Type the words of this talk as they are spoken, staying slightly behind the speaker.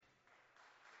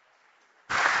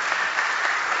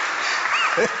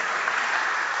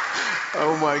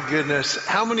Oh my goodness.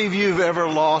 How many of you have ever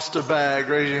lost a bag?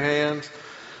 Raise your hands.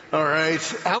 All right.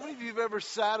 How many of you have ever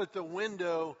sat at the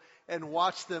window and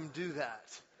watched them do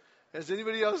that? Has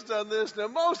anybody else done this? Now,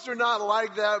 most are not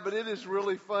like that, but it is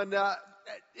really fun. Now,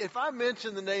 if I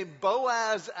mention the name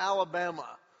Boaz, Alabama,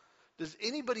 does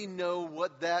anybody know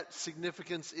what that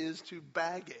significance is to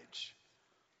baggage?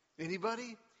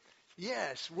 Anybody?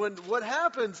 Yes. What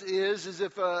happens is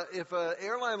if a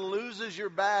airline loses your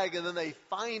bag and then they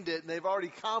find it and they've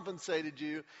already compensated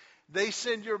you, they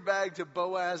send your bag to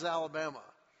Boaz, Alabama.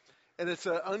 And it's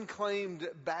an unclaimed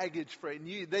baggage freight.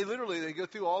 And they go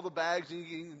through all the bags and you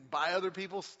can buy other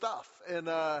people's stuff. And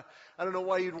I don't know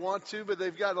why you'd want to, but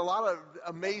they've got a lot of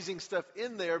amazing stuff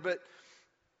in there. But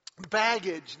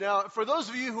baggage. Now, for those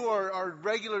of you who are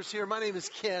regulars here, my name is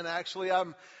Ken. Actually,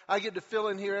 I get to fill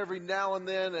in here every now and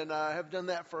then, and I have done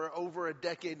that for over a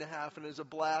decade and a half, and it's a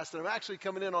blast. And I'm actually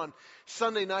coming in on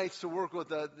Sunday nights to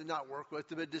but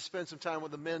to spend some time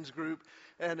with the men's group,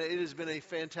 and it has been a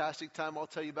fantastic time. I'll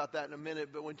tell you about that in a minute.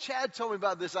 But when Chad told me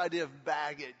about this idea of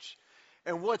baggage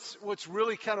and what's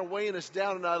really kind of weighing us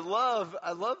down, and I love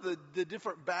the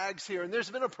different bags here, and there's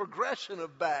been a progression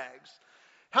of bags.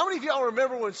 How many of y'all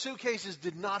remember when suitcases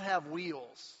did not have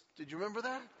wheels? Did you remember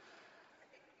that?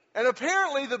 And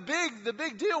apparently the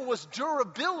big deal was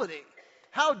durability.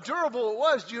 How durable it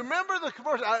was. Do you remember the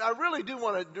commercial? I really do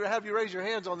want to have you raise your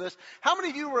hands on this. How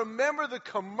many of you remember the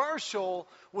commercial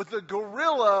with the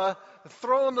gorilla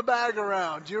throwing the bag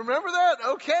around? Do you remember that?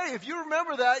 Okay, if you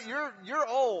remember that, you're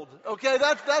old. Okay,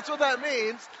 that's what that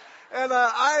means. And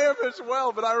I am as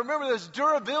well, but I remember this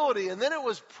durability, and then it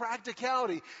was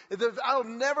practicality. I'll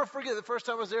never forget the first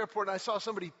time I was at the airport, and I saw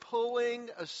somebody pulling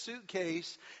a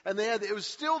suitcase, and it was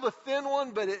still the thin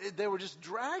one, but they were just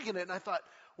dragging it, and I thought,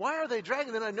 why are they dragging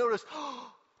it? Then I noticed,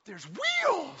 there's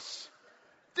wheels.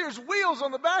 There's wheels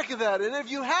on the back of that, and if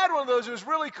you had one of those, it was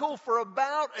really cool for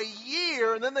about a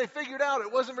year, and then they figured out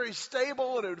it wasn't very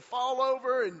stable, and it would fall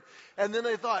over, and then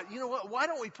they thought, you know what, why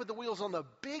don't we put the wheels on the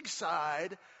big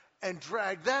side and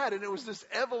drag that? And it was this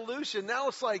evolution. Now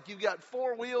it's like you've got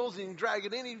four wheels and you can drag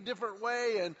it any different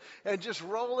way and just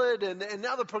roll it. And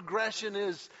now the progression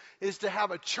is to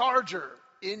have a charger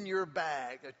in your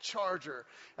bag, a charger.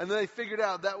 And then they figured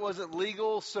out that wasn't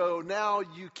legal, so now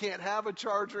you can't have a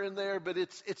charger in there, but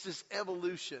it's this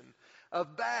evolution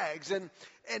of bags. And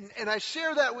I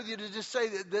share that with you to just say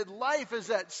that life is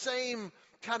that same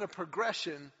kind of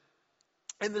progression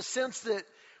in the sense that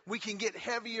we can get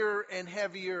heavier and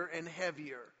heavier and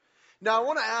heavier. Now, I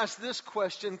want to ask this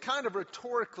question kind of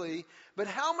rhetorically, but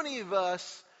how many of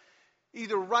us,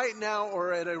 either right now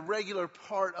or at a regular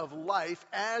part of life,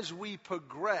 as we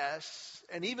progress,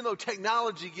 and even though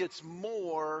technology gets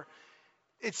more,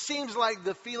 it seems like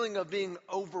the feeling of being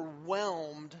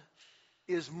overwhelmed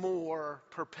is more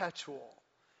perpetual?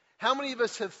 How many of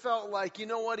us have felt like, you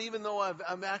know what, even though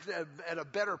I'm actually at a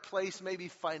better place, maybe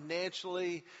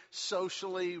financially,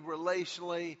 socially,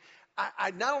 relationally, I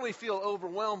not only feel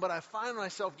overwhelmed, but I find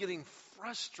myself getting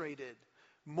frustrated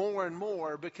more and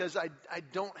more because I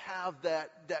don't have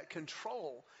that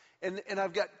control. And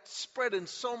I've got spread in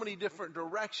so many different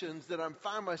directions that I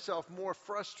find myself more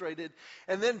frustrated.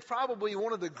 And then probably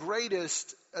one of the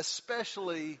greatest,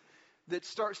 especially that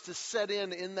starts to set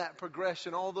in that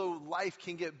progression, although life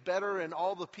can get better and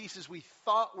all the pieces we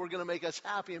thought were going to make us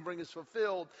happy and bring us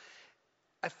fulfilled,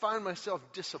 I find myself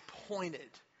disappointed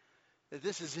that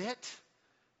this is it.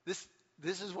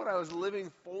 This is what I was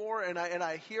living for, and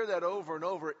I hear that over and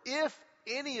over. If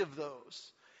any of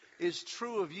those is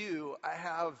true of you, I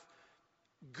have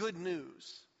good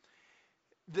news.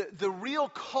 The real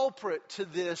culprit to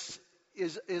this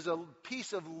is a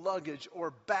piece of luggage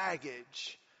or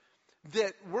baggage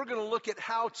that we're going to look at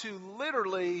how to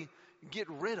literally get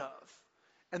rid of.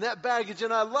 And that baggage,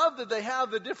 and I love that they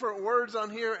have the different words on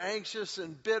here, anxious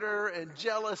and bitter and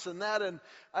jealous and that, and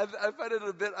I find it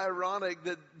a bit ironic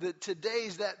that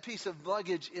today's that piece of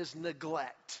luggage is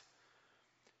neglect.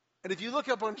 And if you look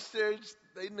up on stage,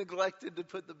 they neglected to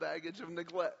put the baggage of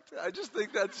neglect. I just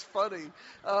think that's funny.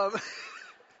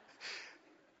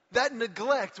 That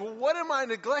neglect, well, what am I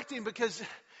neglecting? Because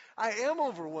I am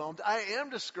overwhelmed, I am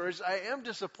discouraged, I am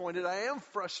disappointed, I am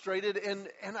frustrated, and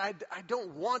I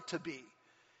don't want to be.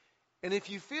 And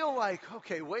if you feel like,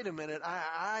 okay, wait a minute,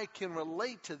 I can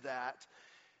relate to that,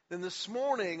 then this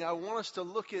morning I want us to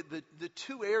look at the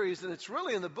two areas, and it's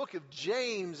really in the book of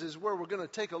James is where we're going to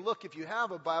take a look if you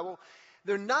have a Bible.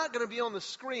 They're not going to be on the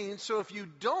screen, so if you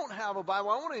don't have a Bible,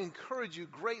 I want to encourage you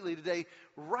greatly today,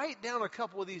 write down a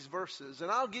couple of these verses, and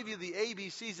I'll give you the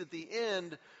ABCs at the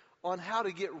end on how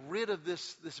to get rid of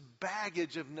this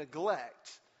baggage of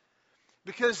neglect.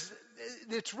 Because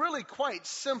it's really quite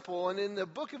simple. And in the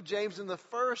book of James, in the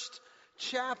first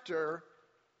chapter,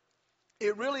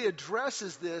 it really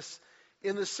addresses this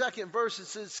in the second verse. It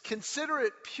says, consider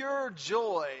it pure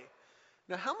joy.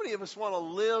 Now, how many of us want to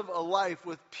live a life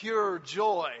with pure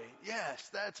joy? Yes,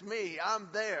 that's me. I'm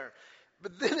there.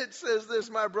 But then it says this,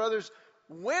 my brothers,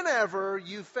 whenever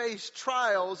you face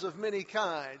trials of many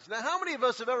kinds. Now, how many of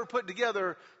us have ever put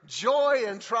together joy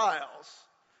and trials?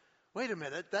 Wait a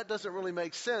minute, that doesn't really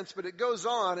make sense. But it goes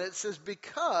on. It says,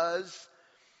 because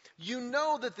you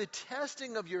know that the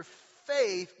testing of your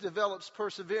faith develops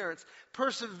perseverance.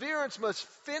 Perseverance must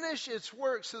finish its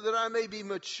work so that I may be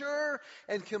mature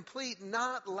and complete,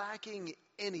 not lacking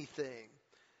anything.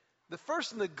 The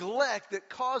first neglect that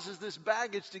causes this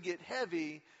baggage to get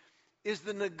heavy is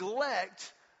the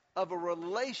neglect of a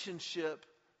relationship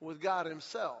with God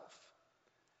Himself.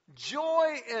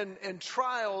 Joy and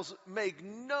trials make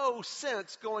no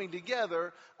sense going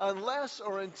together unless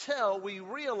or until we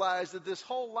realize that this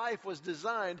whole life was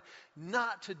designed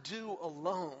not to do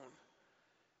alone.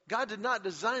 God did not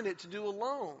design it to do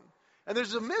alone. And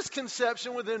there's a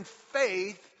misconception within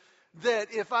faith that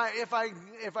if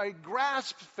I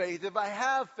grasp faith, if I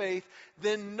have faith,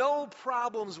 then no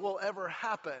problems will ever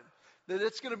happen. That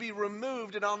it's going to be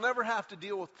removed and I'll never have to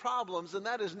deal with problems. And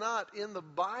that is not in the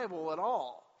Bible at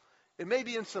all. It may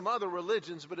be in some other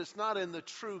religions, but it's not in the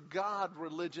true God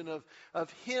religion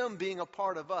of Him being a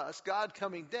part of us, God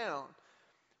coming down.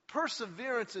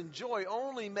 Perseverance and joy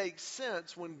only makes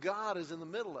sense when God is in the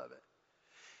middle of it.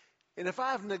 And if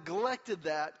I've neglected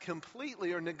that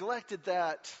completely or neglected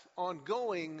that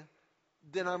ongoing,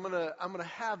 then I'm gonna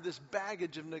have this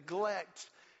baggage of neglect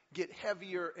get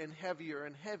heavier and heavier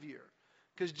and heavier.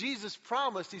 Because Jesus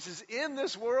promised, He says, in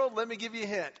this world, let me give you a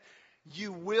hint,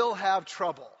 you will have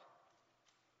trouble.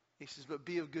 He says, but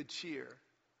be of good cheer.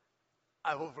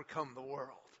 I've overcome the world.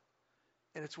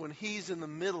 And it's when He's in the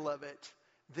middle of it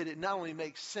that it not only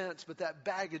makes sense, but that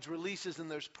baggage releases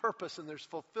and there's purpose and there's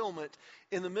fulfillment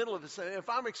in the middle of it. So if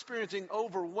I'm experiencing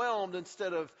overwhelmed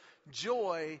instead of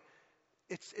joy,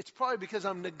 it's probably because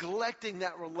I'm neglecting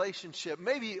that relationship.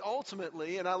 Maybe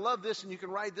ultimately, and I love this, and you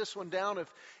can write this one down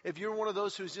if you're one of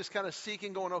those who's just kind of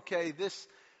seeking, going, okay,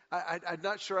 I'm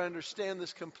not sure I understand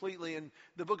this completely. In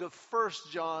the book of 1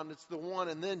 John, it's the one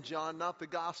and then John, not the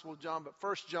Gospel of John, but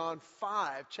 1 John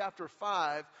 5, chapter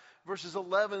 5, verses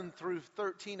 11 through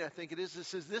 13, I think it is. It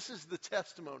says, this is the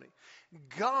testimony.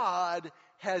 God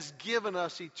has given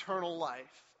us eternal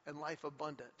life and life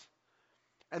abundant.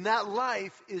 And that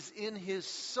life is in His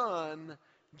Son,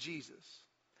 Jesus.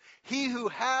 He who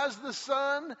has the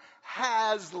Son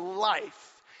has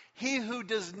life. He who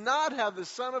does not have the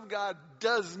Son of God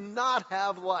does not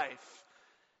have life.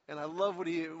 And I love what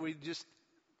he just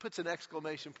puts an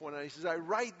exclamation point on it. He says, I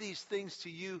write these things to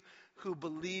you who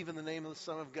believe in the name of the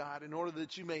Son of God in order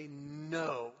that you may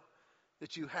know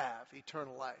that you have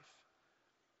eternal life.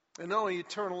 And not only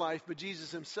eternal life, but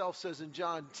Jesus Himself says in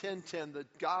John 10:10, the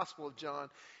Gospel of John,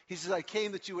 He says, I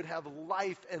came that you would have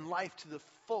life and life to the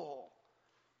full.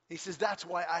 He says, that's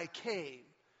why I came.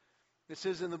 It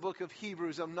says in the book of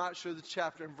Hebrews, I'm not sure the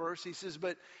chapter and verse, he says,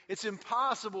 but it's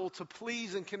impossible to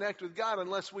please and connect with God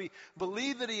unless we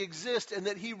believe that He exists and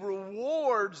that He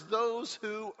rewards those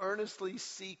who earnestly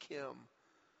seek Him.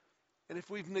 And if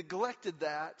we've neglected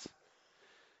that,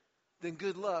 then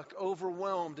good luck.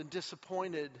 Overwhelmed and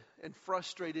disappointed and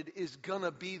frustrated is going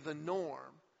to be the norm.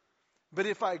 But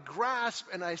if I grasp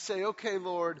and I say, okay,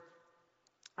 Lord,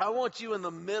 I want you in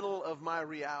the middle of my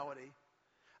reality.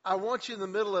 I want you in the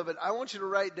middle of it. I want you to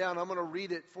write down, I'm going to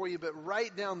read it for you, but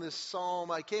write down this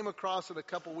psalm. I came across it a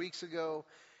couple weeks ago.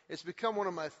 It's become one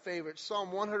of my favorites.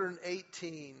 Psalm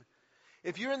 118.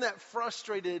 If you're in that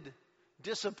frustrated,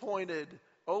 disappointed,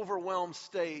 overwhelmed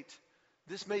state,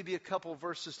 this may be a couple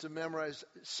verses to memorize.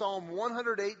 Psalm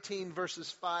 118, verses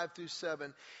 5 through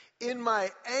 7. In my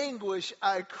anguish,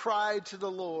 I cried to the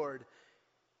Lord,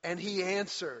 and He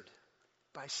answered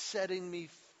by setting me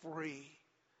free.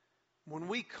 When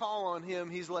we call on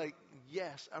Him, He's like,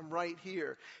 yes, I'm right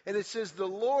here. And it says, the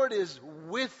Lord is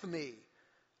with me.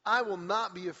 I will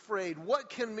not be afraid. What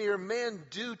can mere man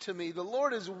do to me? The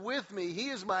Lord is with me. He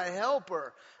is my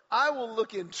helper. I will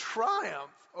look in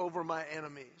triumph over my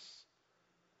enemies.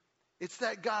 It's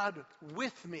that God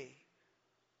with me.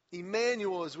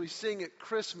 Emmanuel, as we sing at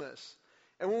Christmas.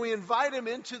 And when we invite Him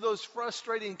into those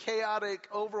frustrating, chaotic,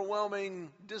 overwhelming,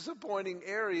 disappointing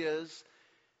areas,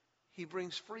 He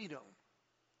brings freedom.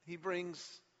 He brings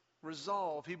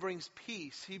resolve. He brings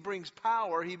peace. He brings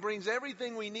power. He brings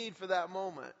everything we need for that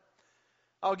moment.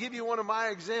 I'll give you one of my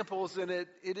examples, and it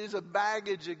is a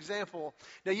baggage example.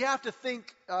 Now, you have to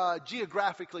think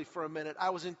geographically for a minute. I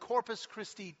was in Corpus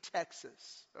Christi,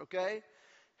 Texas, okay?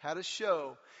 Had a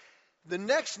show. The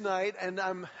next night, and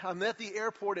I'm at the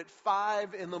airport at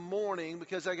 5 in the morning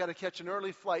because I got to catch an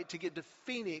early flight to get to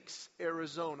Phoenix,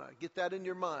 Arizona. Get that in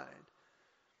your mind.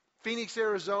 Phoenix,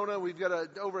 Arizona, we've got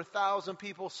over 1,000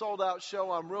 people, sold out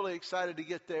show. I'm really excited to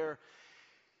get there.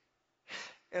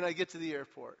 And I get to the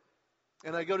airport.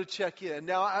 And I go to check in.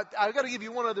 Now, I've got to give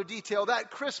you one other detail.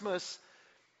 That Christmas,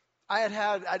 I'd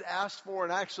asked for,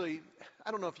 and actually,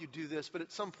 I don't know if you do this, but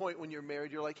at some point when you're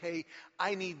married, you're like, hey,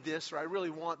 I need this, or I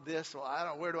really want this. Well, I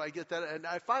don't know, where do I get that? And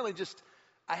I finally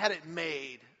I had it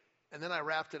made. And then I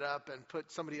wrapped it up and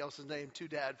put somebody else's name, to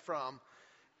Dad from.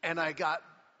 And I got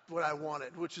what I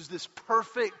wanted, which is this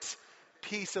perfect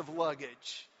piece of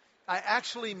luggage. I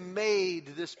actually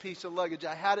made this piece of luggage.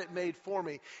 I had it made for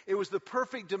me. It was the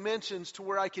perfect dimensions to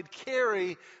where I could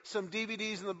carry some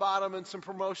DVDs in the bottom and some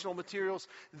promotional materials,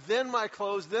 then my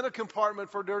clothes, then a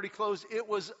compartment for dirty clothes. It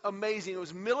was amazing. It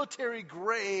was military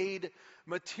grade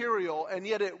material, and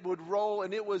yet it would roll,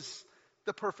 and it was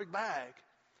the perfect bag.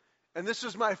 And this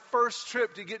was my first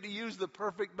trip to get to use the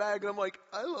perfect bag. And I'm like,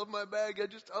 I love my bag.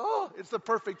 It's the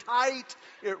perfect height.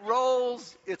 It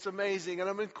rolls. It's amazing. And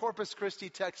I'm in Corpus Christi,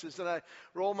 Texas. And I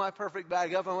roll my perfect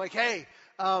bag up. I'm like, hey,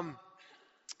 I'm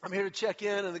here to check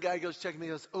in. And the guy goes checking me.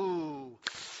 He goes, ooh,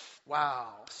 wow,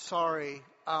 sorry.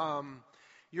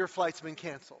 Your flight's been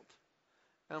canceled.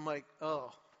 And I'm like,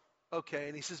 oh, okay.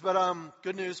 And he says, but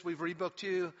good news. We've rebooked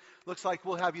you. Looks like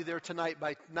we'll have you there tonight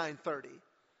by 9:30.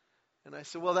 And I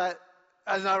said, well,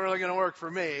 that's not really going to work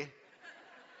for me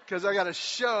because I got a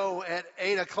show at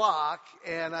 8 o'clock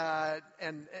and I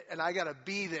got to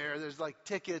be there. There's like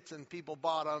tickets and people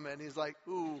bought them. And he's like,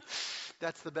 ooh,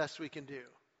 that's the best we can do.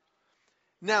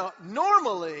 Now,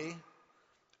 normally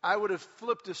I would have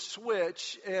flipped a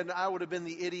switch and I would have been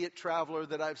the idiot traveler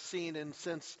that I've seen. And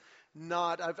since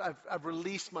I've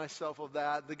released myself of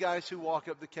that. The guys who walk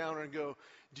up the counter and go,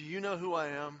 do you know who I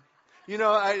am? You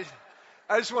know, I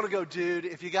just want to go, dude,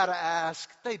 if you got to ask,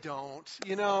 they don't.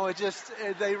 You know,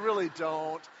 they really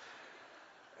don't.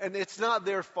 And it's not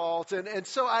their fault. And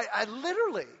so I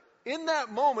literally, in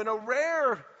that moment, a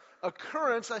rare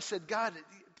occurrence, I said, God,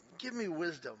 give me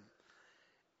wisdom.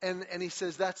 And he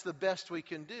says, that's the best we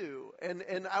can do.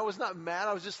 And I was not mad.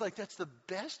 I was just like, that's the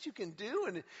best you can do?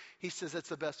 And he says, that's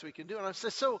the best we can do. And I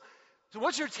said, so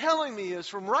what you're telling me is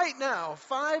from right now,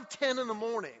 5:10 in the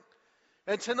morning,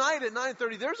 and tonight at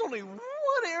 9:30, there's only one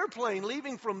airplane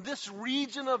leaving from this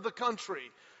region of the country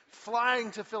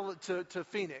flying to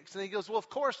Phoenix. And he goes, well, of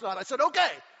course not. I said,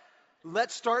 okay,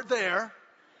 let's start there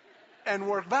and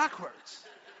work backwards.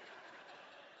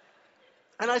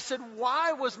 And I said,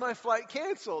 why was my flight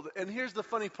canceled? And here's the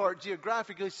funny part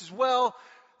geographically. He says, well,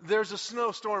 there's a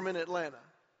snowstorm in Atlanta.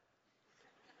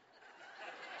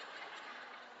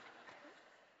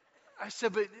 I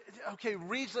said, but okay,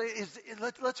 regionally,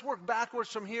 let's work backwards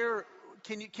from here.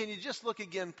 Can you just look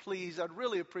again, please? I'd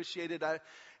really appreciate it.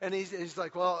 And he's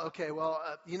like, well, okay,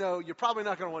 you're probably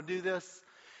not going to want to do this,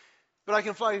 but I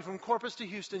can fly you from Corpus to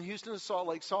Houston, Houston to Salt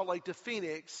Lake to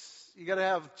Phoenix. You got to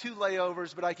have 2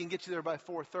 layovers, but I can get you there by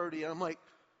 4:30. And I'm like,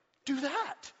 do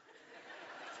that.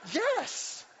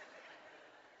 Yes.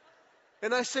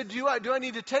 And I said, do I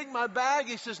need to take my bag?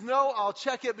 He says, no, I'll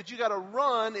check it, but you got to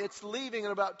run. It's leaving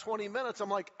in about 20 minutes. I'm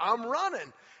like, I'm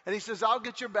running. And he says, I'll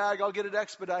get your bag. I'll get it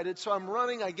expedited. So I'm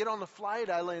running. I get on the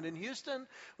flight. I land in Houston.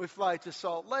 We fly to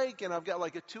Salt Lake, and I've got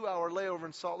like a 2-hour layover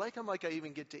in Salt Lake. I'm like, I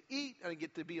even get to eat. I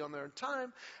get to be on there in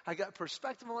time. I got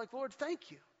perspective. I'm like, Lord, thank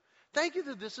you. Thank you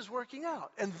that this is working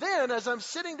out. And then as I'm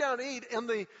sitting down to eat in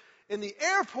the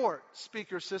airport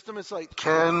speaker system, it's like,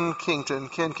 Ken Kington,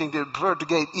 prepare to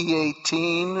gate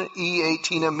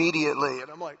E18 immediately. And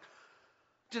I'm like,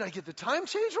 did I get the time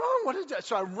change wrong? What is that?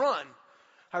 So I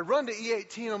run to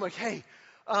E18. I'm like, hey,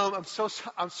 I'm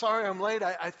sorry I'm late.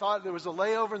 I thought there was a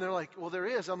layover. And they're like, well, there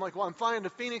is. I'm like, well, I'm flying to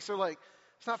Phoenix. They're like,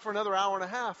 it's not for another hour and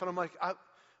a half. And I'm like,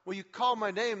 well, you called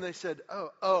my name. They said,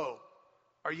 oh,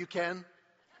 are you Ken?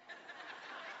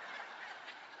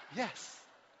 Yes.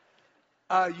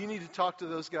 You need to talk to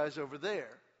those guys over there.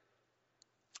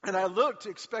 And I looked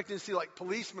expecting to see like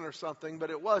policemen or something, but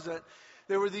it wasn't.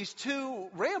 There were these 2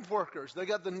 ramp workers. They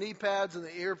got the knee pads and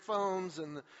the earphones,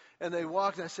 and they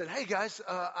walked. And I said, hey, guys,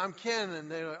 I'm Ken.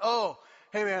 And they're like, oh,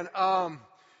 hey, man,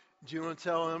 do you want to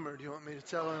tell him or do you want me to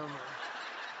tell him?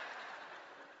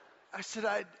 I said,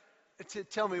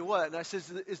 tell me what? And I said,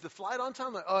 is the flight on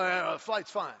time? Like, oh, yeah, the flight's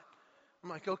fine. I'm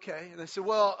like, okay. And they said,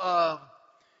 well,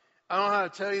 I don't know how to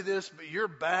tell you this, but your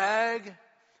bag,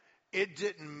 it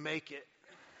didn't make it.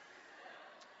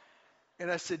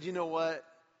 And I said, you know what?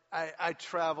 I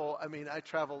travel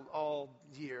all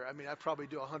year. I probably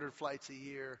do 100 flights a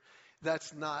year.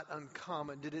 That's not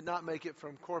uncommon. Did it not make it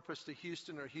from Corpus to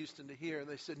Houston or Houston to here? And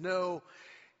they said, no,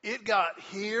 it got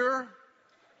here,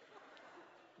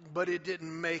 but it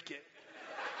didn't make it.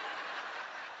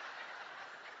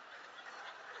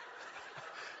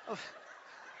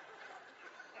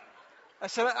 I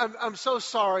said, I'm so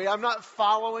sorry. I'm not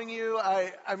following you.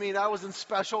 I was in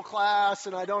special class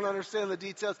and I don't understand the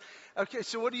details. Okay,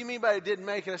 so what do you mean by it didn't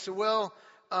make it? I said, well,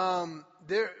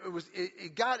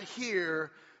 it got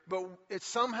here, but it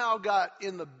somehow got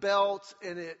in the belt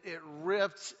and it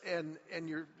ripped and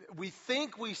we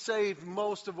think we saved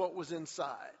most of what was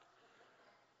inside.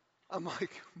 I'm like,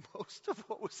 most of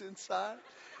what was inside?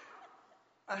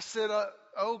 I said,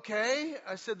 okay.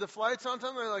 I said, the flight's on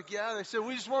time? They're like, yeah. They said,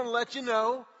 we just want to let you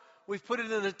know we've put it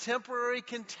in a temporary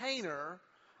container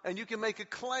and you can make a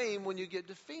claim when you get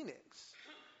to Phoenix.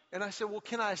 And I said, well,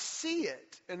 can I see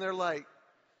it? And they're like,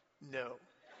 no.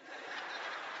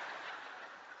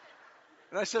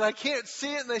 And I said, I can't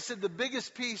see it. And they said, the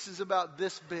biggest piece is about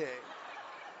this big.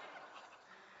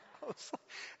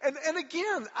 And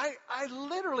again, I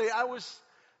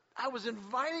was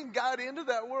inviting God into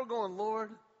that world going, Lord,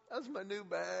 that's my new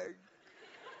bag.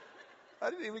 I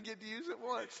didn't even get to use it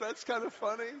once. That's kind of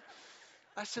funny.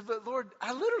 I said, but Lord,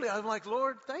 I'm like,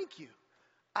 Lord, thank you.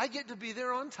 I get to be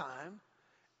there on time.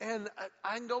 And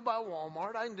I can go by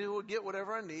Walmart. I can get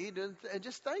whatever I need. And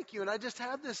just thank you. And I just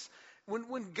had this,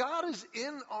 when God is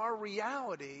in our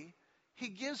reality, He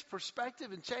gives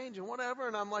perspective and change and whatever.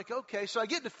 And I'm like, okay. So I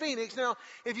get to Phoenix. Now,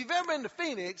 if you've ever been to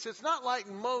Phoenix, it's not like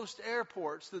most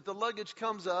airports that the luggage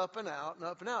comes up and out and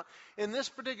up and out. In this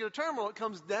particular terminal, it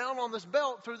comes down on this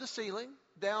belt through the ceiling,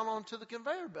 down onto the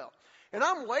conveyor belt. And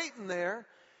I'm waiting there.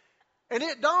 And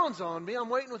it dawns on me. I'm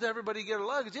waiting with everybody to get their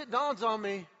luggage. It dawns on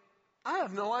me, I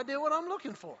have no idea what I'm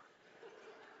looking for.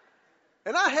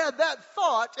 And I had that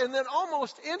thought, and then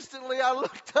almost instantly I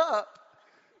looked up,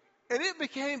 and it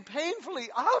became painfully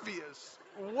obvious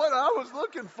what I was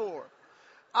looking for.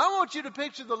 I want you to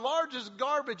picture the largest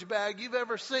garbage bag you've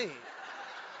ever seen.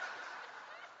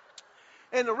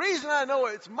 And the reason I know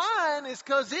it's mine is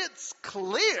because it's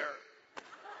clear.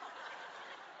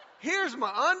 Here's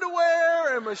my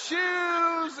underwear and my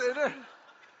shoes,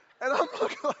 and I'm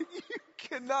looking like, you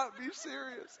cannot be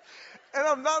serious. And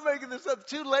I'm not making this up.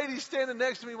 Two ladies standing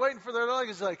next to me waiting for their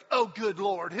luggage like, oh, good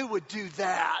Lord, who would do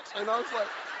that? And I was like,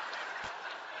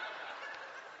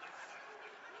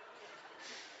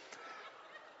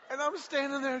 and I'm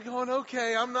standing there going,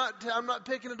 okay, I'm not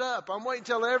picking it up. I'm waiting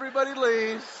till everybody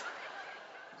leaves.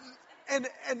 And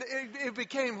it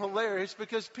became hilarious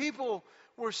because people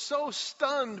were so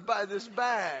stunned by this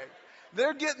bag.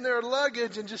 They're getting their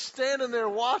luggage and just standing there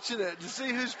watching it to see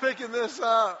who's picking this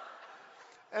up.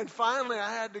 And finally,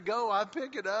 I had to go. I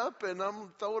pick it up, and I'm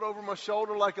throw it over my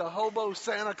shoulder like a hobo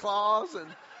Santa Claus.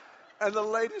 And the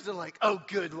ladies are like, oh,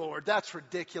 good Lord, that's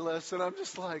ridiculous. And I'm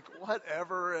just like,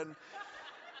 whatever.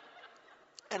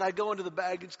 And I go into the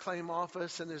baggage claim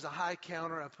office, and there's a high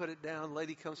counter. I put it down.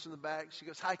 Lady comes from the back. She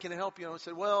goes, hi, can I help you? And I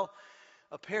said, well,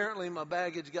 apparently my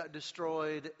baggage got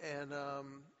destroyed, and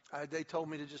they told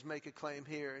me to just make a claim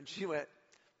here. And she went,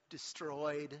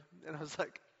 destroyed? And I was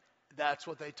like, that's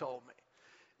what they told me.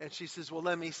 And she says, well,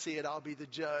 let me see it. I'll be the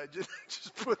judge. And I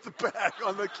just put the bag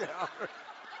on the counter.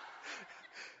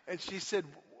 And she said,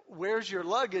 where's your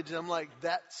luggage? And I'm like,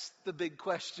 that's the big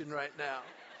question right now.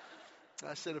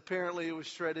 I said, apparently it was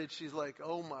shredded. She's like,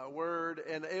 oh, my word.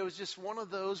 And it was just one of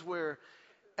those where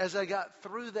as I got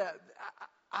through that,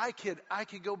 I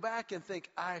could go back and think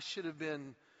I should have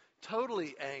been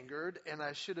totally angered and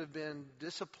I should have been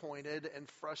disappointed and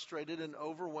frustrated and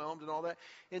overwhelmed and all that.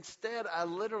 Instead, I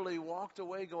literally walked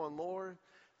away going, Lord,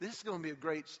 this is going to be a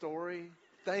great story.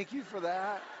 Thank you for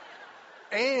that.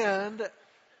 And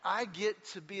I get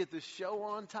to be at the show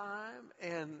on time,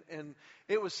 and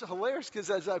it was hilarious because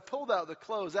as I pulled out the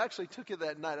clothes, I actually took it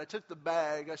that night. I took the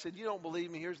bag. I said, you don't believe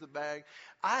me, here's the bag.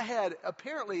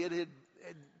 Apparently it had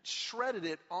shredded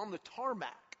it on the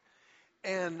tarmac,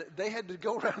 and they had to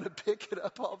go around and pick it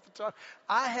up off the tarmac.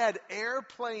 I had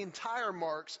airplane tire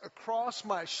marks across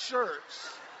my shirts.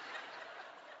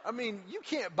 I mean, you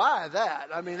can't buy that.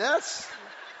 I mean, that's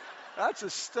a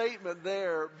statement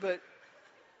there, but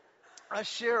I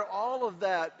share all of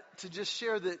that to just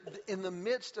share that in the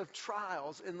midst of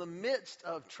trials,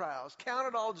 count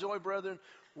it all joy, brethren,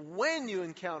 when you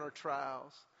encounter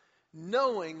trials,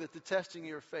 knowing that the testing of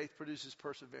your faith produces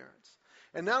perseverance.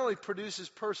 And not only produces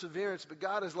perseverance, but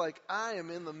God is like, I am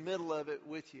in the middle of it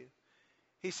with you.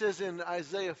 He says in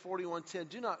Isaiah 41:10,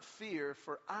 do not fear,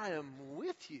 for I am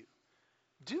with you.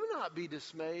 Do not be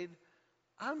dismayed.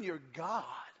 I'm your God.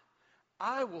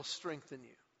 I will strengthen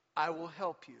you. I will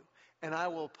help you. And I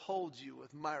will uphold you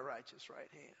with my righteous right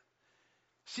hand.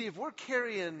 See, if we're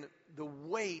carrying the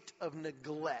weight of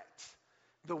neglect,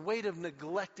 the weight of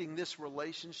neglecting this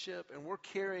relationship, and we're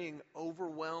carrying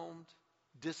overwhelmed,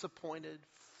 disappointed,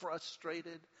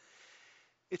 frustrated,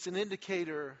 it's an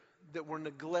indicator that we're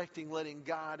neglecting letting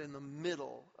God in the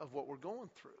middle of what we're going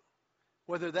through.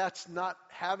 Whether that's not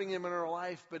having Him in our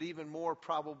life, but even more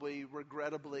probably,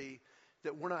 regrettably,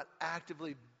 that we're not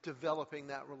actively developing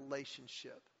that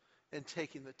relationship and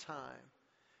taking the time.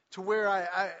 To where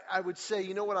I would say,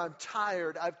 you know what, I'm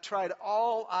tired. I've tried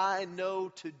all I know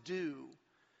to do.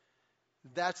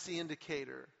 That's the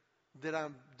indicator that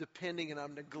I'm depending and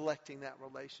I'm neglecting that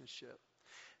relationship.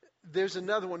 There's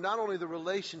another one, not only the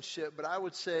relationship, but I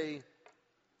would say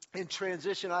in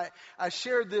transition. I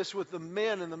shared this with the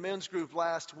men in the men's group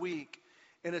last week,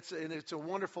 and it's a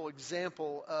wonderful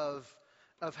example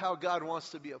of how God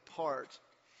wants to be a part.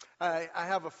 I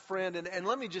have a friend, and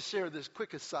let me just share this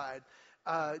quick aside.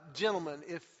 Gentlemen,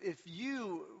 if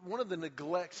one of the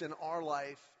neglects in our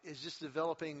life is just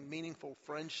developing meaningful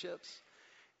friendships,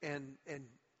 and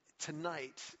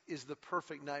tonight is the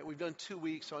perfect night. We've done 2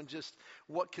 weeks on just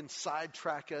what can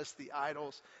sidetrack us, the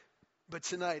idols. But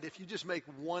tonight, if you just make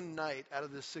one night out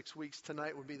of the 6 weeks,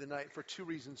 tonight would be the night for two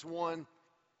reasons. One,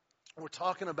 we're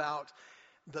talking about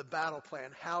the battle plan,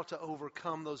 how to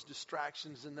overcome those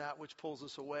distractions and that which pulls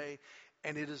us away.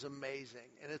 And it is amazing.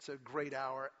 And it's a great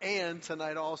hour. And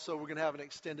tonight also, we're going to have an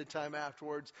extended time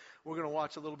afterwards. We're going to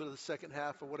watch a little bit of the second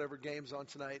half of whatever game's on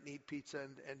tonight and eat pizza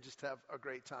and just have a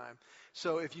great time.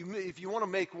 So if you want to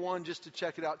make one just to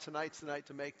check it out, tonight's the night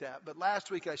to make that. But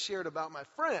last week I shared about my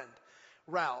friend,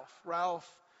 Ralph. Ralph,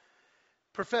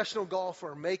 professional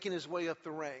golfer, making his way up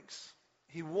the ranks.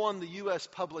 He won the U.S.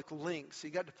 Public Links. He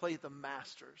got to play at the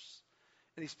Masters.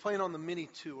 And he's playing on the mini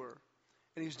tour.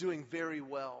 And he's doing very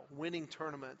well, winning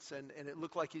tournaments. And it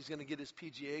looked like he's going to get his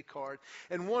PGA card.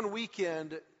 And one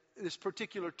weekend, this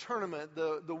particular tournament,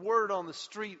 the word on the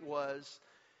street was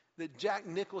that Jack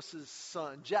Nicklaus's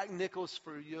son, Jack Nicklaus,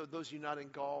 for those of you not in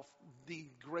golf, the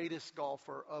greatest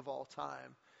golfer of all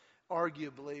time,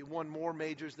 arguably won more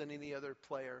majors than any other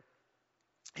player.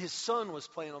 His son was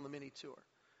playing on the mini tour.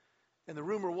 And the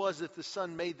rumor was that if the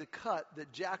son made the cut,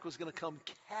 that Jack was going to come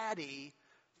caddy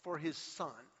for his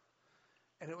son.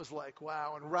 And it was like,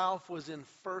 wow. And Ralph was in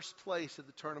first place at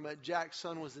the tournament. Jack's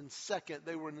son was in second.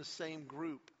 They were in the same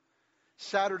group.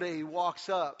 Saturday, he walks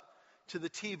up to the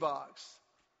tee box.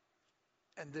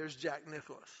 And there's Jack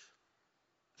Nicklaus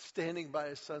standing by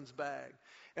his son's bag.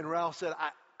 And Ralph said,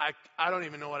 I don't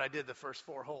even know what I did the first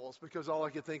 4 holes, because all I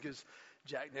could think is,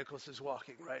 Jack Nicklaus is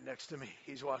walking right next to me.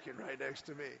 He's walking right next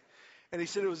to me. And he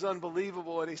said it was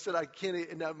unbelievable. And he said, I can't.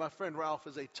 And now my friend Ralph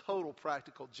is a total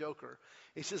practical joker.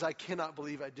 He says, I cannot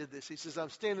believe I did this. He says, I'm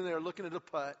standing there looking at a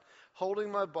putt,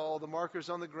 holding my ball, the marker's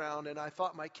on the ground, and I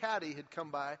thought my caddy had come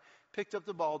by, picked up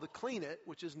the ball to clean it,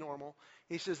 which is normal.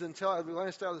 He says, until I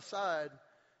glanced out of the side,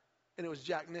 and it was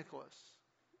Jack Nicklaus.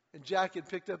 And Jack had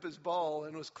picked up his ball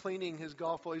and was cleaning his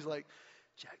golf ball. He's like,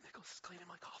 Jack Nicklaus is cleaning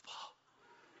my golf ball.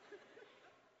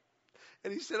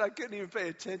 And he said, I couldn't even pay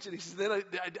attention. He said, then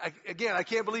I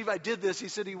can't believe I did this. He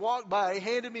said, he walked by,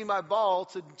 handed me my ball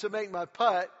to make my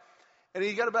putt. And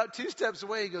he got about 2 steps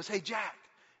away. He goes, hey, Jack.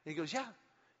 And he goes, yeah.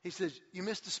 He says, you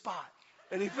missed a spot.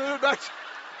 And he threw it back.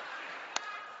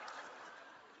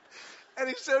 And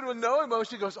he said with no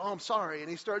emotion, he goes, oh, I'm sorry. And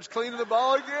he starts cleaning the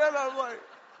ball again. I'm like,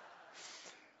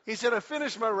 he said, I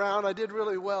finished my round. I did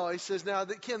really well. He says, now,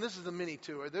 Ken, this is the mini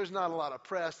tour. There's not a lot of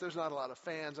press. There's not a lot of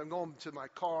fans. I'm going to my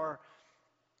car.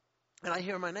 And I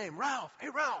hear my name, Ralph. Hey,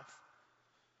 Ralph.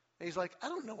 And he's like, I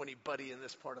don't know anybody in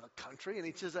this part of the country. And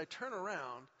he says, I turn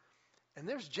around, and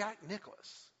there's Jack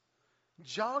Nicklaus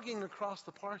jogging across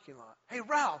the parking lot. Hey,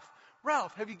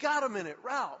 Ralph, have you got a minute?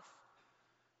 Ralph.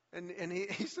 And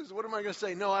he says, what am I going to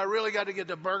say? No, I really got to get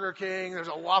to Burger King. There's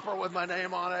a Whopper with my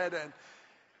name on it.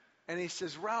 And he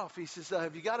says, Ralph, he says,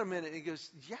 have you got a minute? And he goes,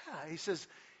 yeah. He says,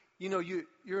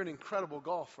 you're an incredible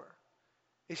golfer.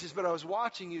 He says, but I was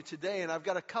watching you today, and I've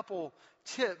got a couple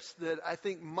tips that I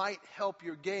think might help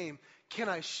your game. Can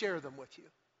I share them with you?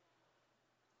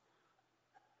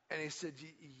 And he said,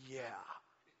 yeah.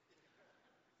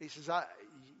 He says, I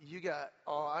got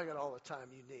all the time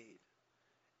you need.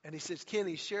 And he says, Ken,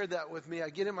 he shared that with me. I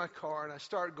get in my car, and I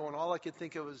start going. All I could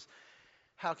think of was,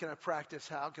 how can I practice?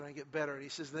 How can I get better? And he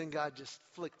says, then God just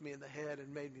flicked me in the head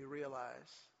and made me realize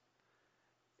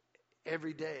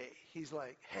every day, he's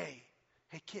like, hey,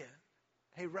 Ken.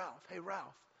 Hey, Ralph.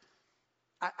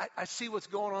 I see what's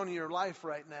going on in your life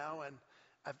right now, and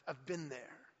I've been there.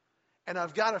 And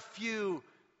I've got a few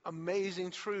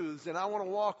amazing truths, and I want to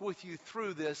walk with you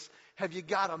through this. Have you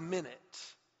got a minute?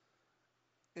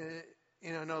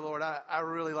 No, Lord, I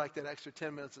really like that extra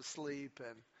 10 minutes of sleep,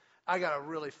 and I got a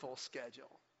really full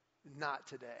schedule. Not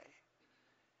today.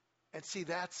 And see,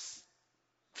 that's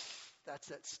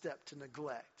that step to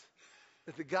neglect.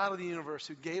 That the God of the universe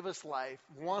who gave us life,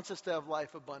 wants us to have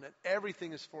life abundant,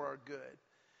 everything is for our good.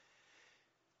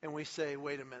 And we say,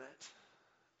 wait a minute.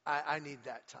 I need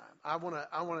that time. I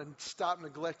want to stop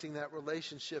neglecting that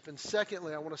relationship. And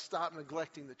secondly, I want to stop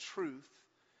neglecting the truth.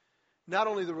 Not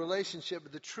only the relationship,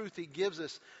 but the truth he gives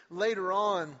us. Later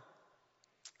on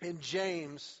in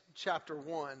James chapter 1,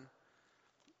 let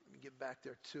me get back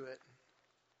there to it.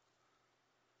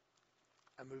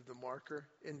 I moved the marker.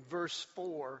 In verse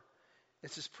 4,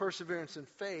 it says perseverance and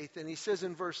faith. And he says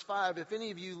in verse 5, if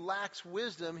any of you lacks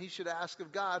wisdom, he should ask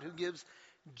of God, who gives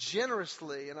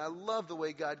generously, and I love the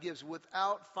way God gives,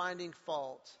 without finding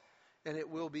fault, and it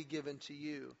will be given to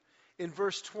you. In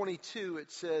verse 22,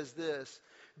 it says this,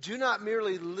 do not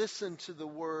merely listen to the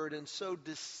word and so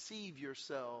deceive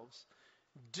yourselves.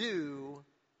 Do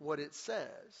what it says.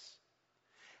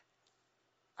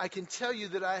 I can tell you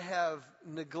that I have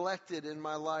neglected in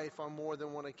my life on more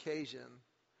than one occasion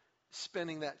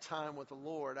spending that time with the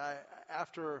Lord.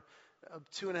 After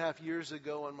 2.5 years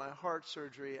ago on my heart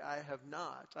surgery, I have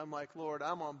not. I'm like, Lord,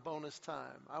 I'm on bonus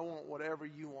time. I want whatever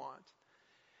you want.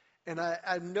 And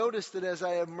I've noticed that as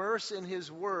I immerse in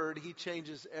his word, he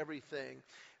changes everything.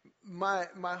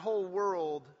 My whole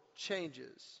world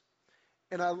changes.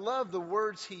 And I love the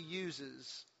words he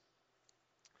uses.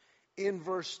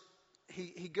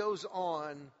 He goes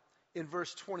on in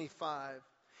verse 25.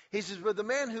 He says, but the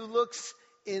man who looks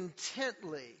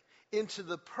intently into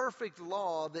the perfect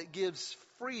law that gives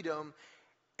freedom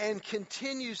and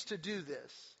continues to do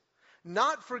this,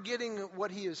 not forgetting what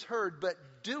he has heard, but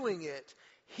doing it,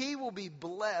 he will be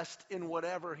blessed in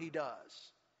whatever he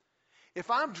does. If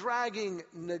I'm dragging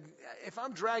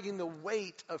the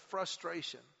weight of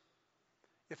frustration,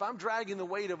 if I'm dragging the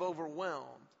weight of overwhelm,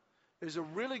 there's a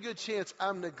really good chance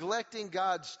I'm neglecting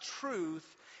God's truth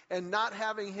and not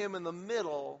having him in the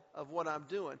middle of what I'm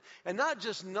doing. And not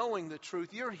just knowing the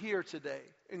truth. You're here today.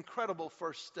 Incredible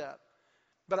first step.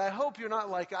 But I hope you're not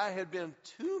like I had been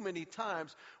too many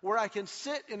times where I can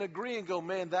sit and agree and go,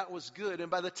 man, that was good. And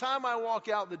by the time I walk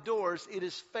out the doors, it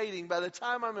is fading. By the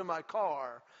time I'm in my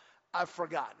car, I've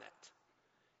forgotten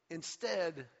it.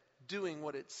 Instead, doing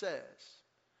what it says.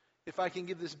 If I can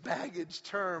give this baggage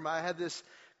term, I had this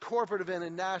corporate event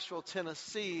in Nashville,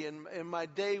 Tennessee, and my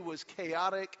day was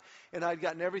chaotic, and I'd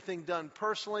gotten everything done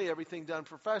personally, everything done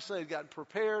professionally. I'd gotten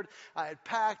prepared. I had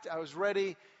packed. I was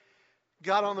ready.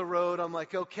 Got on the road. I'm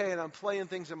like, okay, and I'm playing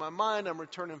things in my mind. I'm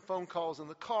returning phone calls in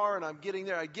the car, and I'm getting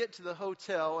there. I get to the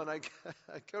hotel, and I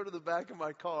go to the back of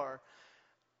my car.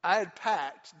 I had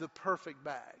packed the perfect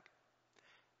bag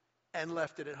and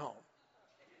left it at home.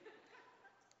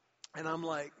 And I'm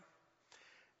like,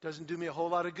 doesn't do me a whole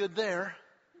lot of good there.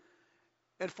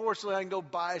 And fortunately, I can go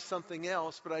buy something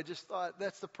else, but I just thought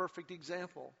that's the perfect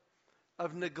example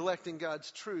of neglecting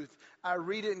God's truth. I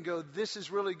read it and go, this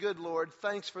is really good, Lord.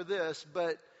 Thanks for this,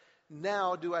 but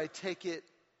now do I take it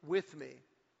with me?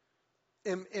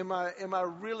 Am I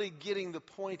really getting the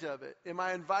point of it? Am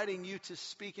I inviting you to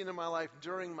speak into my life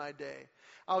during my day?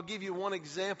 I'll give you one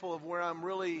example of where I'm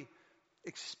really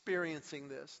experiencing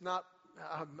this.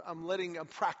 I'm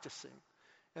practicing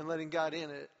and letting God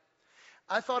in it.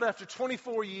 I thought after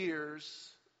 24 years,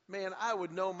 man, I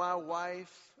would know my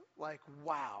wife like,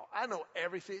 wow, I know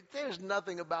everything. There's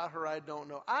nothing about her I don't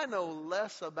know. I know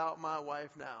less about my wife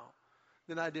now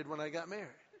than I did when I got married.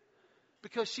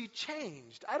 Because she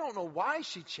changed. I don't know why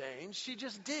she changed. She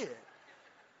just did.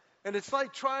 And it's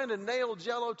like trying to nail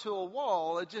Jell-O to a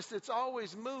wall. It's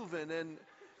always moving.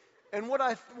 And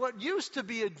what used to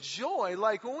be a joy,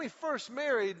 like when we first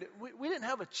married, we didn't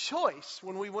have a choice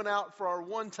when we went out for our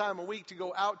one time a week to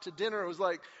go out to dinner. It was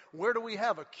like, where do we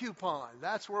have a coupon?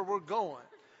 That's where we're going.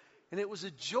 And it was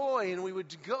a joy, and we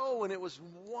would go, and it was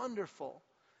wonderful.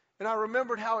 And I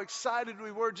remembered how excited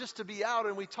we were just to be out,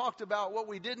 and we talked about what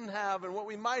we didn't have and what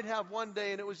we might have one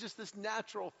day, and it was just this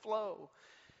natural flow.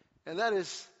 And that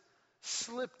is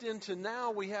slipped into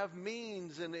now we have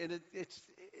means, and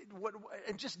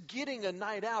and just getting a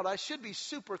night out. I should be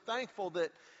super thankful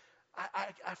that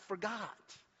I forgot.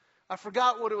 I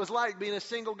forgot what it was like being a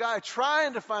single guy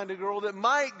trying to find a girl that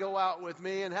might go out with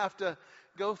me and have to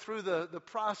go through the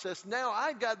process. Now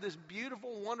I've got this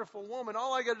beautiful, wonderful woman.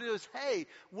 All I got to do is, hey,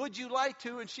 would you like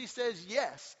to? And she says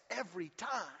yes every time.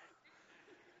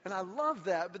 And I love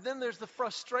that. But then there's the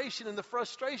frustration, and the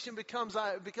frustration becomes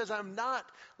because I'm not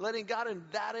letting God in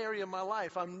that area of my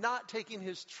life. I'm not taking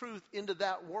his truth into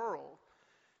that world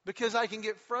because I can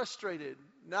get frustrated.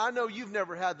 Now, I know you've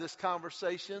never had this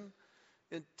conversation,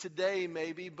 and today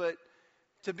maybe, but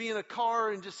to be in a car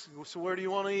and just, so where do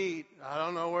you want to eat? I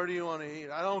don't know, where do you want to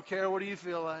eat? I don't care, what do you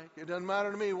feel like? It doesn't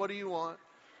matter to me, what do you want?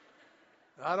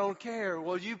 I don't care.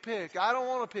 Well, you pick. I don't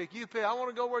want to pick, you pick. I want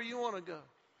to go where you want to go.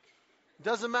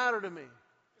 Doesn't matter to me.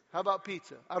 How about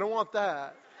pizza? I don't want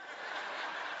that.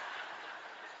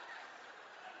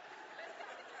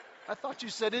 I thought you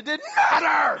said it didn't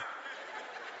matter.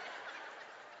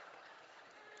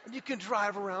 And you can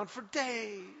drive around for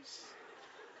days.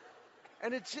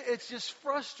 And it's just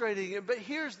frustrating. But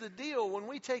here's the deal. When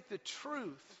we take the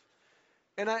truth,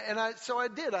 so I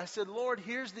did. I said, Lord,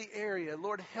 here's the area.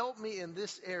 Lord, help me in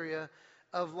this area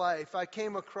of life. I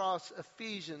came across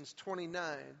Ephesians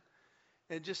 29.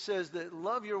 It just says that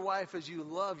love your wife as you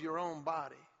love your own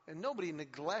body. And nobody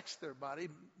neglects their body.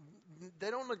 They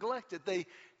don't neglect it. They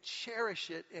cherish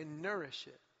it and nourish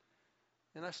it.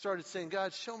 And I started saying,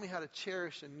 God, show me how to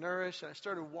cherish and nourish. And I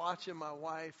started watching my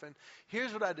wife. And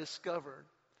here's what I discovered.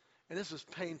 And this was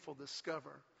painful to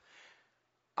discover.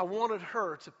 I wanted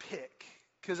her to pick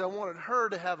because I wanted her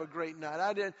to have a great night.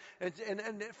 I did.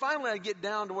 And finally I get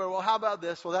down to where, well, how about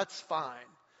this? Well, that's fine.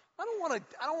 I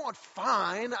don't want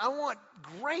fine. I want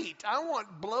great. I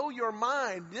want blow your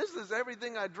mind. This is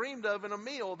everything I dreamed of in a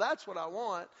meal. That's what I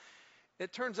want.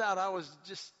 It turns out I was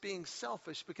just being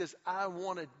selfish because I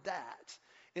wanted that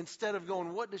instead of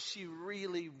going, what does she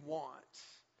really want?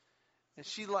 And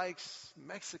she likes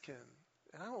Mexican.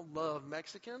 And I don't love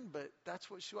Mexican, but that's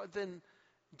what she wants. Then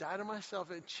die to myself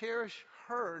and cherish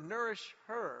her, nourish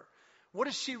her. What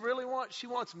does she really want? She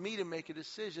wants me to make a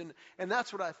decision. And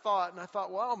that's what I thought. And I thought,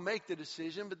 well, I'll make the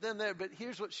decision. But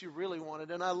here's what she really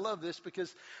wanted. And I love this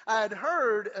because I had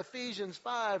heard Ephesians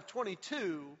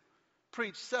 5:22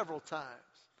 preached several times.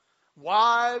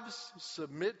 Wives,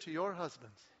 submit to your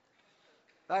husbands.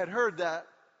 I had heard that.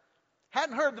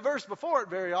 Hadn't heard the verse before it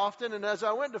very often. And as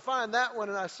I went to find that one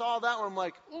and I saw that one, I'm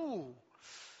like, ooh.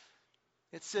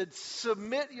 It said,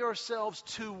 submit yourselves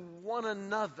to one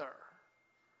another.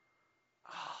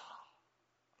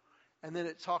 And then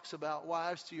it talks about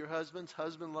wives to your husbands.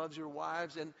 Husband loves your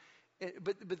wives.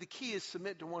 But the key is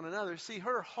submit to one another. See,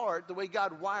 her heart, the way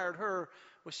God wired her,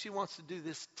 was she wants to do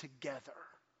this together.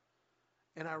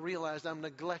 And I realized I'm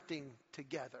neglecting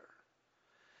together.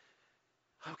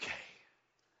 Okay.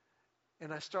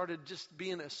 And I started just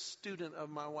being a student of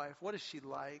my wife. What does she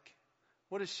like?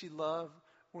 What does she love?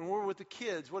 When we're with the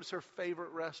kids, what is her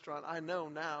favorite restaurant? I know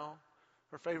now.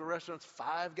 Her favorite restaurant's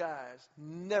Five Guys.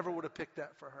 Never would have picked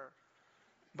that for her.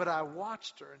 But I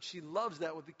watched her, and she loves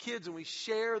that with the kids, and we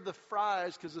share the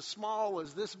fries because the small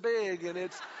is this big, and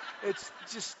it's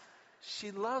just,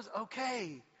 she loves,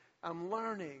 okay, I'm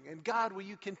learning. And God, will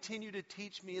you continue to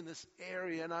teach me in this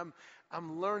area? And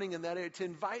I'm learning in that area, to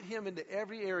invite him into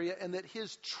every area, and that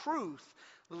his truth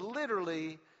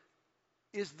literally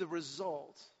is the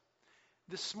result.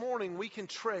 This morning, we can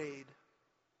trade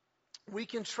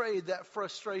that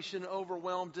frustration,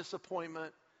 overwhelm,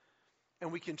 disappointment,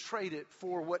 and we can trade it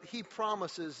for what he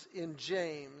promises in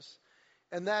James,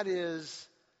 and that is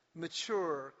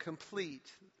mature, complete,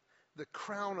 the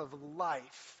crown of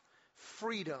life,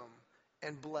 freedom,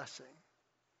 and blessing.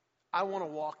 I want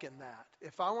to walk in that.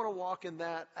 If I want to walk in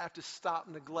that, I have to stop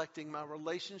neglecting my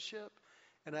relationship,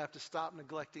 and I have to stop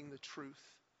neglecting the truth,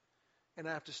 and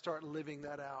I have to start living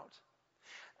that out.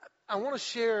 I want to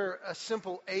share a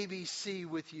simple ABC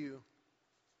with you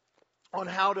on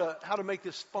how to make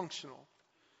this functional.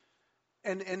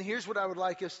 And here's what I would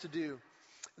like us to do.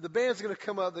 The band's going to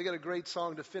come up. They got a great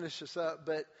song to finish us up,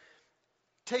 but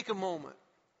take a moment.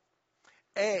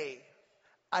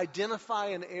 Identify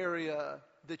an area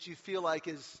that you feel like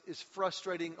is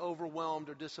frustrating, overwhelmed,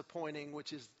 or disappointing,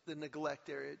 which is the neglect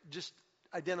area. Just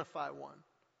identify one.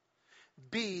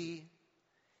 B,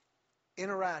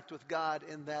 interact with God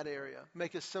in that area.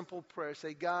 Make a simple prayer.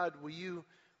 Say, God, will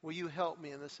you help me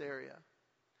in this area?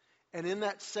 And in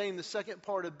that the second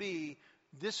part of B,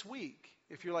 this week,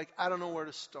 if you're like, I don't know where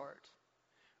to start,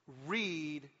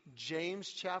 read James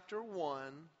chapter 1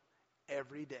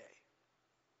 every day.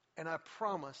 And I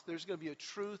promise there's going to be a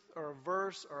truth or a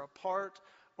verse or a part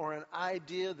or an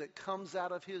idea that comes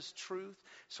out of his truth.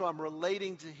 So I'm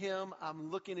relating to him. I'm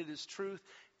looking at his truth.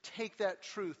 Take that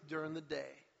truth during the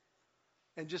day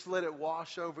and just let it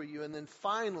wash over you. And then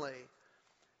finally,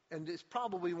 and it's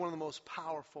probably one of the most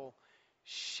powerful,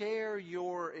 share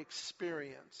your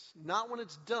experience. Not when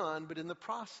it's done, but in the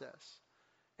process.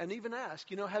 And even ask,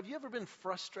 have you ever been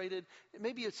frustrated?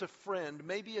 Maybe it's a friend.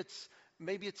 Maybe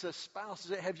it's a spouse.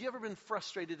 Have you ever been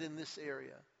frustrated in this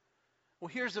area? Well,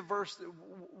 here's a verse.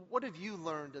 What have you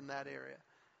learned in that area?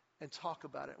 And talk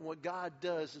about it. And what God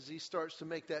does is he starts to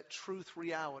make that truth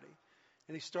reality.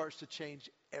 And he starts to change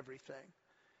everything.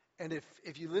 And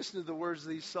if you listen to the words of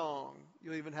these songs,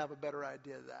 you'll even have a better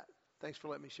idea of that. Thanks for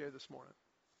letting me share this morning.